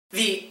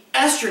The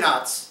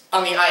astronauts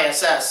on the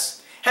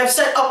ISS have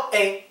set up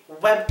a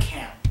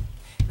webcam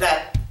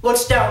that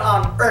looks down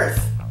on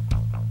Earth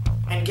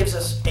and gives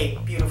us a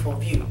beautiful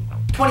view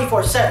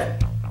 24/7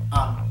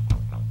 on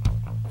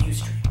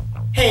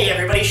Ustream. Hey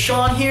everybody,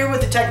 Shawn here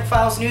with the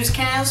Technophiles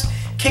Newscast.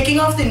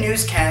 Kicking off the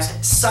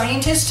newscast,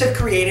 scientists have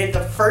created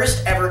the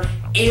first ever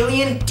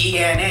alien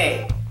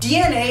DNA.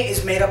 DNA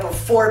is made up of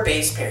 4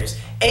 base pairs,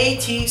 A,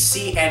 T,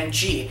 C, and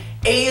G.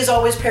 A is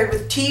always paired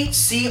with T,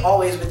 C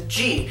always with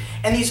G.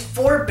 And these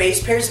 4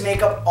 base pairs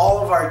make up all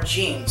of our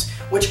genes,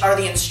 which are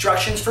the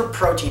instructions for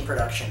protein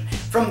production.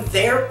 From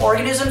there,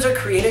 organisms are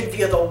created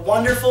via the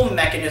wonderful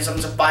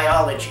mechanisms of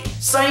biology.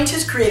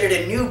 Scientists created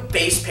a new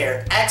base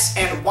pair, X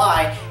and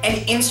Y, and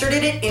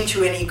inserted it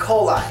into an E.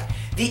 coli.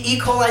 The E.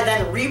 coli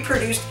then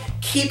reproduced,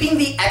 keeping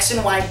the X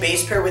and Y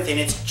base pair within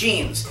its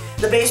genes.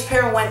 The base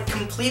pair went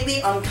completely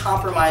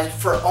uncompromised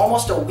for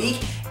almost a week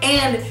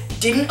and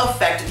didn't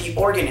affect the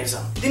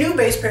organism. The new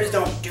base pairs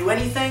don't do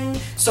anything,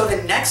 so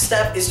the next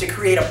step is to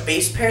create a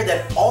base pair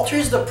that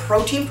alters the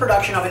protein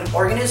production of an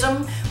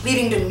organism,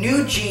 leading to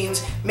new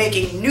genes,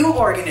 making new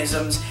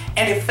organisms,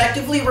 and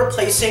effectively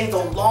replacing the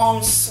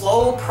long,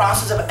 slow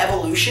process of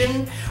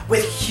evolution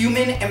with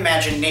human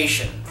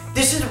imagination.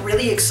 This is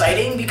really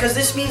exciting because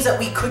this means that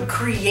we could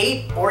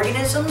create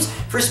organisms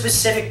for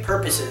specific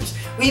purposes.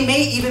 We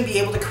may even be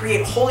able to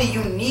create wholly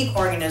unique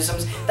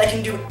organisms that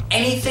can do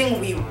anything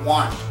we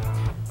want.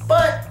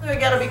 But we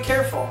gotta be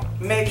careful.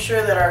 Make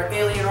sure that our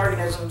alien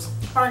organisms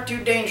aren't too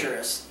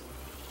dangerous.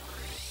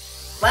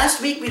 Last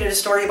week we did a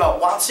story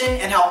about Watson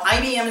and how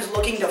IBM is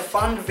looking to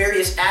fund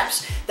various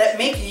apps that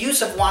make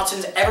use of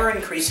Watson's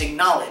ever-increasing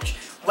knowledge.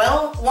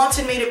 Well,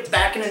 Watson made it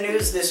back in the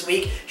news this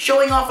week,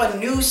 showing off a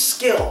new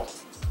skill.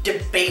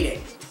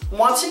 Debating.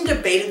 Watson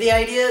debated the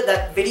idea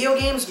that video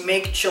games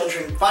make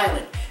children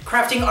violent,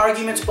 crafting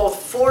arguments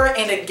both for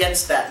and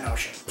against that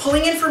notion.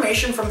 Pulling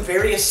information from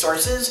various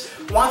sources,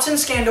 Watson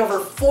scanned over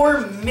 4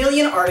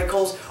 million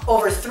articles,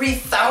 over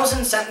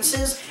 3,000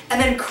 sentences,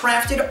 and then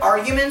crafted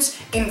arguments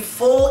in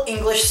full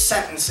English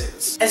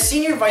sentences. As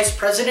Senior Vice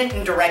President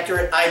and Director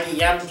at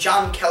IBM,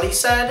 John Kelly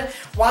said,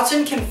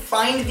 Watson can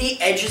find the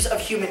edges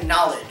of human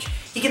knowledge.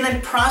 He can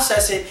then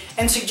process it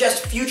and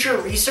suggest future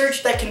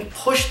research that can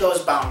push those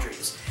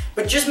boundaries.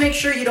 But just make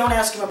sure you don't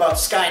ask him about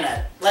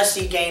Skynet, lest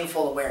he gain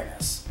full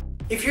awareness.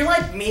 If you're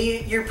like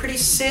me, you're pretty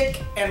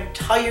sick and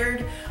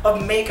tired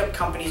of makeup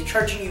companies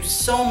charging you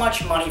so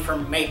much money for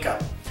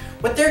makeup.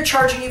 What they're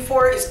charging you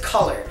for is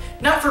color,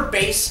 not for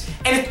base,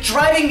 and it's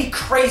driving me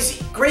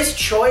crazy. Grace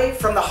Choi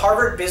from the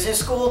Harvard Business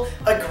School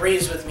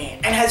agrees with me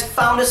and has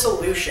found a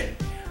solution.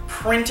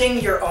 Printing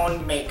your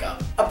own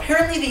makeup.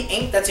 Apparently the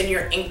ink that's in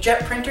your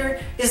inkjet printer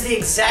is the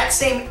exact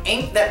same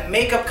ink that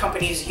makeup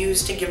companies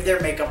use to give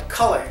their makeup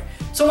color.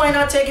 So why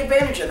not take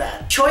advantage of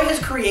that? Choi has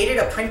created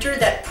a printer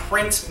that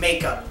prints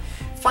makeup.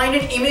 Find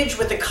an image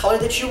with the color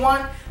that you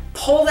want,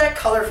 pull that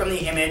color from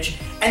the image,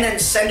 and then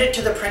send it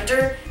to the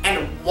printer,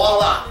 and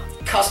voila,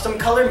 custom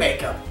color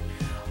makeup.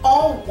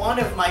 One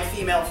of my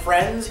female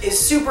friends is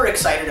super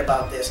excited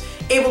about this,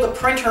 able to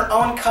print her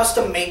own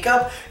custom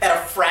makeup at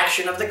a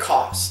fraction of the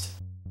cost.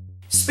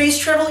 Space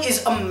travel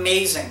is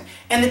amazing,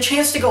 and the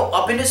chance to go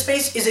up into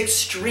space is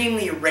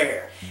extremely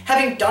rare.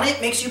 Having done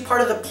it makes you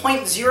part of the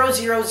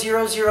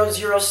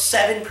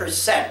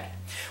 0.000007%.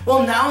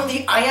 Well, now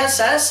the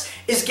ISS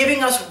is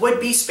giving us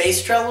would-be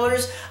space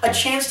travelers a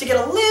chance to get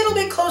a little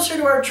bit closer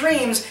to our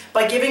dreams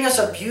by giving us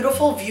a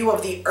beautiful view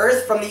of the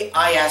Earth from the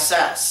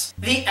ISS.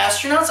 The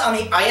astronauts on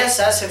the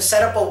ISS have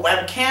set up a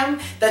webcam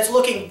that's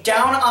looking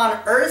down on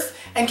Earth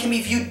and can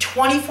be viewed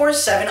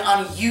 24/7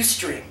 on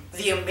Ustream.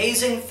 The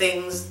amazing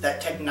things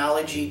that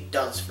technology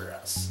does for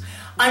us.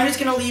 I'm just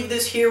gonna leave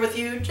this here with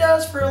you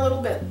just for a little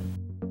bit.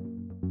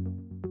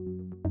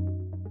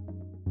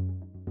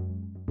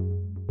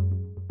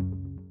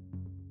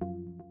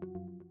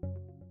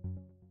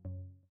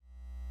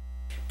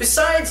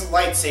 Besides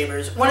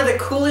lightsabers, one of the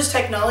coolest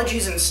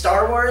technologies in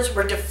Star Wars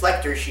were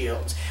deflector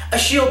shields, a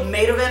shield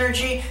made of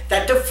energy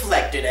that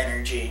deflected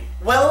energy.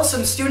 Well,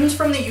 some students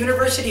from the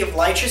University of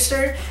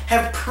Leicester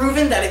have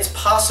proven that it's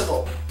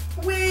possible,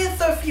 with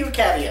a few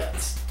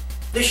caveats.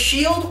 The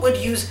shield would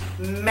use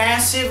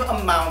massive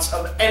amounts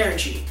of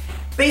energy.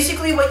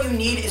 Basically what you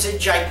need is a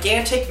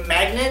gigantic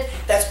magnet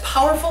that's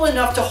powerful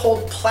enough to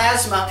hold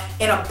plasma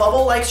in a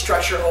bubble-like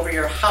structure over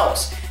your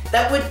house.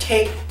 That would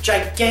take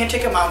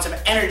gigantic amounts of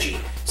energy.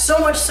 So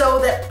much so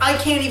that I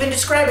can't even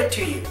describe it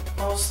to you.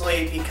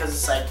 Mostly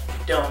because I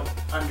don't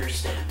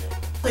understand it.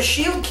 The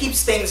shield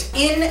keeps things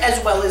in as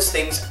well as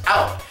things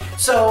out.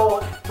 So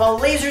while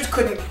lasers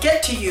couldn't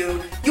get to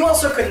you, you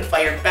also couldn't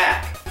fire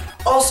back.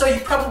 Also,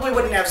 you probably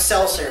wouldn't have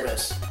cell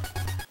service.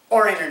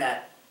 Or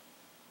internet.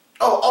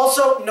 Oh,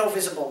 also no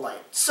visible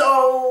light.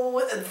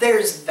 So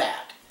there's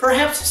that.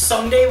 Perhaps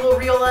someday we'll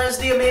realize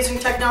the amazing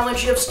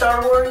technology of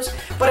Star Wars,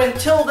 but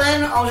until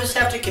then, I'll just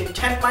have to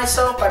content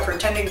myself by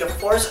pretending to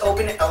force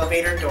open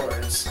elevator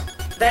doors.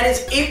 That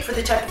is it for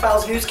the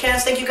Technophiles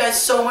Newscast. Thank you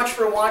guys so much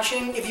for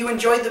watching. If you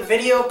enjoyed the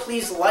video,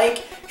 please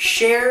like,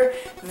 share.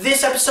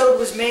 This episode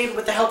was made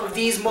with the help of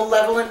these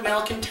malevolent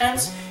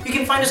malcontents. You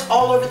can find us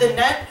all over the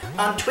net,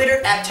 on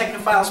Twitter at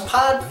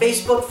TechnophileSpod,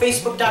 Facebook,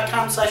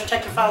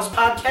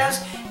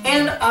 facebook.com/TechnophileSpodcast,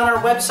 and on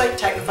our website,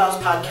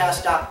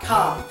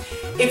 TechnophileSpodcast.com.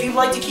 If you'd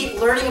like to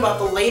keep learning about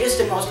the latest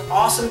and most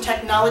awesome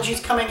technologies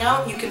coming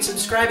out, you can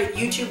subscribe at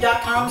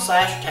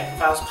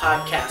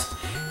youtube.com/TechnophileSpodcast.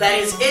 That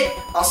is it.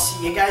 I'll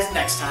see you guys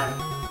next time.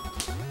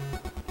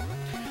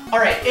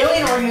 Alright,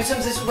 alien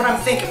organisms, this is what I'm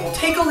thinking. We'll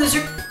take a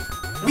lizard.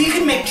 We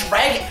could make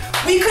dragon.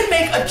 We could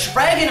make a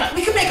dragon.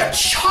 We could make a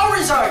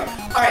Charizard.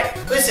 Alright,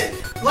 listen.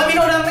 Let me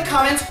know down in the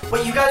comments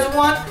what you guys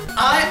want.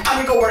 I'm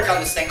gonna go work on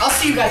this thing. I'll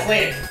see you guys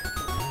later.